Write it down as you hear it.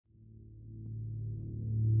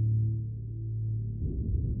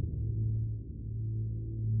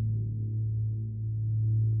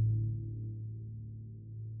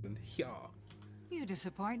Yeah. You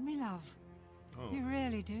disappoint me, love. Oh. You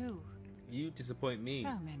really do. You disappoint me.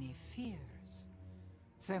 So many fears.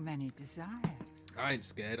 So many desires. I ain't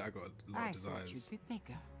scared. I got a lot of desires. I thought you'd be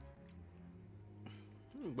bigger.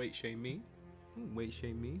 Weight shame me. Weight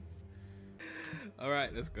shame me.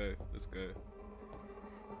 Alright, let's go. Let's go.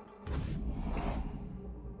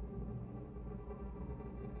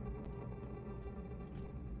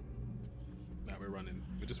 Nah, we're running.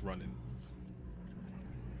 We're just running.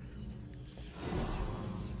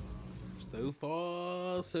 So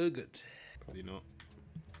far, so good. Probably not.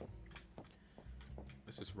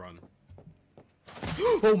 Let's just run.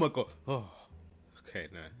 Oh my god! Oh. Okay,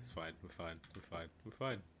 no, it's fine. We're fine. We're fine. We're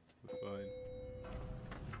fine. We're fine.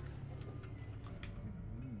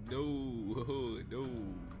 No, no,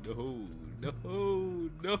 no, no,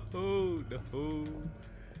 no, no,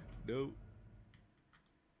 no.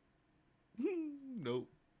 Nope.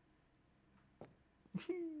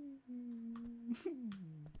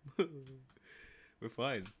 We're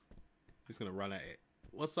fine. Just gonna run at it.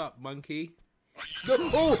 What's up, monkey? No!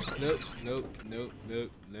 Oh! No, no, no, no,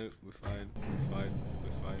 no. We're fine. We're fine.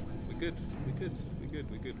 We're fine. We're good. We're good. We're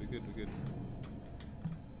good. We're good. We're good. We're good.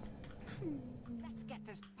 Let's get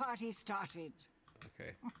this party started.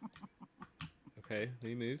 Okay. Okay, let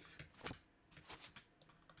me move.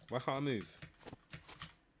 Why can't I move?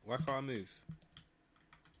 Why can't I move?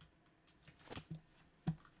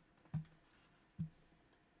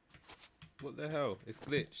 What the hell? It's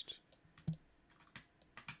glitched.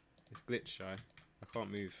 It's glitched, Shy. I can't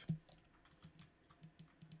move.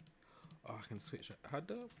 Oh, I can switch it. How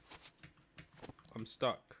the... I'm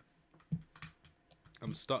stuck.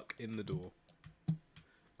 I'm stuck in the door.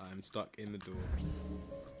 I'm stuck in the door.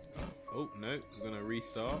 Oh, no. We're gonna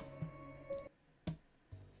restart.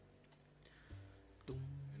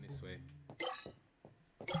 And this way.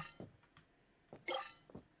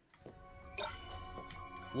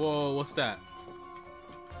 Whoa, what's that?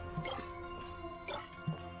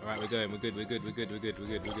 Alright, we're going. We're good. We're good. We're good. We're good. We're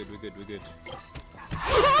good. We're good. We're good. We're good.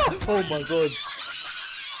 Oh my god.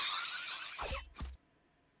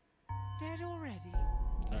 Dead already?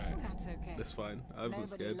 Alright. That's okay. That's fine. I wasn't Nobody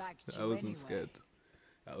scared. liked I you wasn't anyway. scared.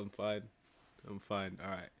 I'm fine. I'm fine.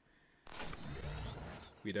 Alright.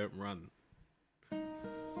 We don't run.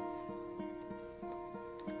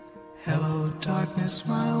 Hello, darkness,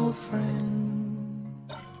 my old friend.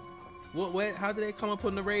 What? Where? How did they come up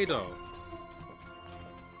on the radar?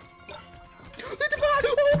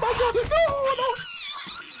 Oh my god! No! No!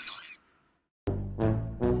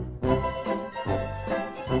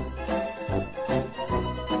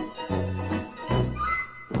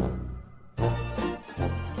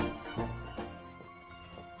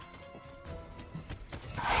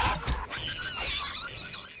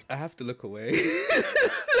 I have to look away.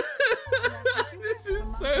 This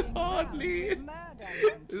is so hard, Lee.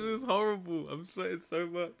 This is horrible. I'm sweating so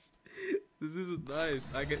much. This isn't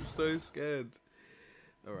nice. I get so scared.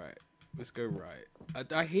 Alright, let's go right.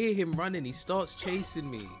 I hear him running. He starts chasing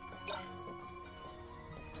me.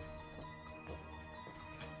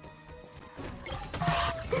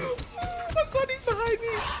 Oh my god, he's behind me.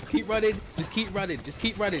 Keep running. Just keep running. Just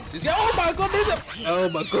keep running. Just oh my god, there's a... Oh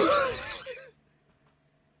my god.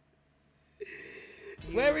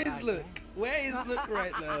 Where is Look? Where is Look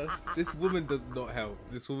right now? This woman does not help.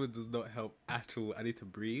 This woman does not help at all. I need to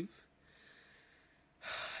breathe.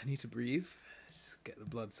 I need to breathe. Just get the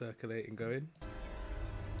blood circulating going.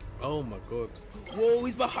 Oh my god. Whoa,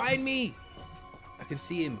 he's behind me. I can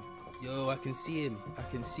see him. Yo, I can see him. I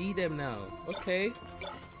can see them now. Okay.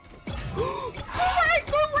 Go right,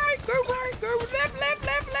 go right, go right, go left, left,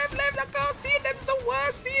 left, left, left. I can't see them. It's the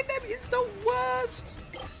worst. Seeing them is the worst.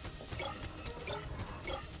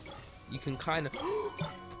 You can kind of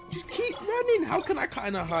just keep running. How can I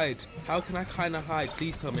kind of hide? How can I kind of hide?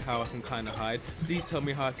 Please tell me how I can kind of hide. Please tell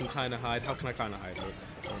me how I can kind of hide. How can I kind of hide?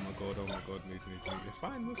 Oh my god, oh my god, move, move, move. We're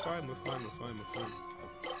fine, we're fine, we're fine, we're fine, we're fine.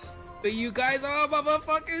 But you guys are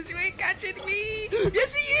motherfuckers. You ain't catching me.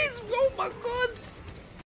 Yes, he is. Oh my god.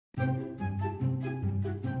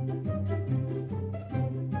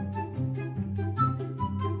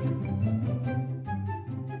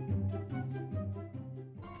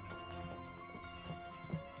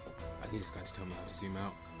 I need this guy to tell me how to zoom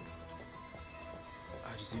out.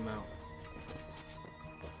 How to zoom out.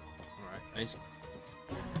 Alright, I need to go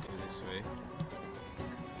this way.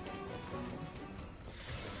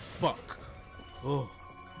 Fuck. Oh.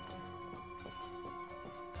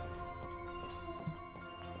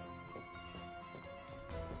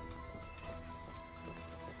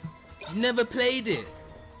 You never played it.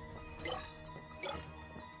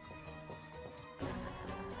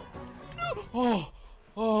 Oh.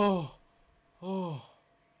 Oh.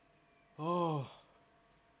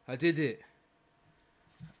 I did it.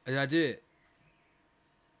 Did I do it?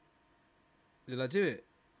 Did I do it?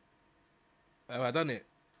 Have I done it?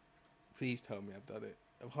 Please tell me I've done it.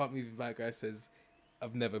 A heart moving bad guy says,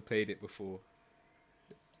 I've never played it before.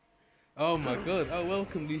 Oh my god. Oh,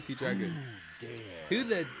 welcome, Lucy Dragon. Who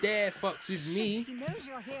the dare fucks with me? He knows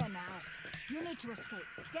you're here now. You need to escape.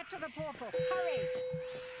 Get to the portal. Hurry!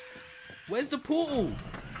 Where's the portal?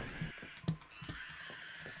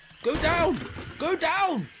 Go down! Go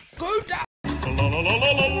down! Go down!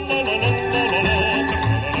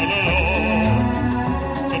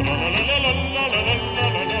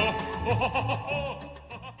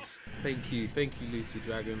 Thank you, Lucy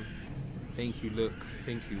Dragon. Thank you, Look.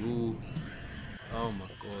 Thank you all. Oh my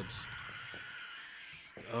god.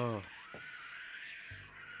 Oh.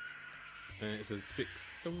 And it's a 6.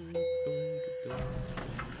 Run!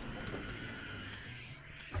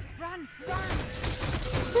 Run!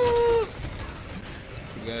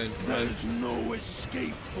 Keep going. There's no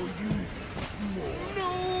escape for you.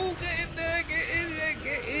 No! Get in there! Get in there!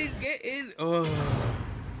 Get in! Get in! Oh.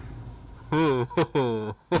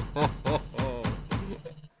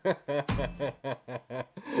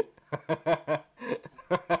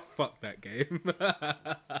 Fuck that game.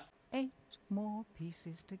 8 more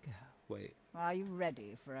pieces to go. Wait, Are you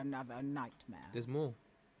ready for another nightmare? there's more.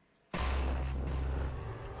 Oh,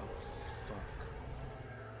 fuck.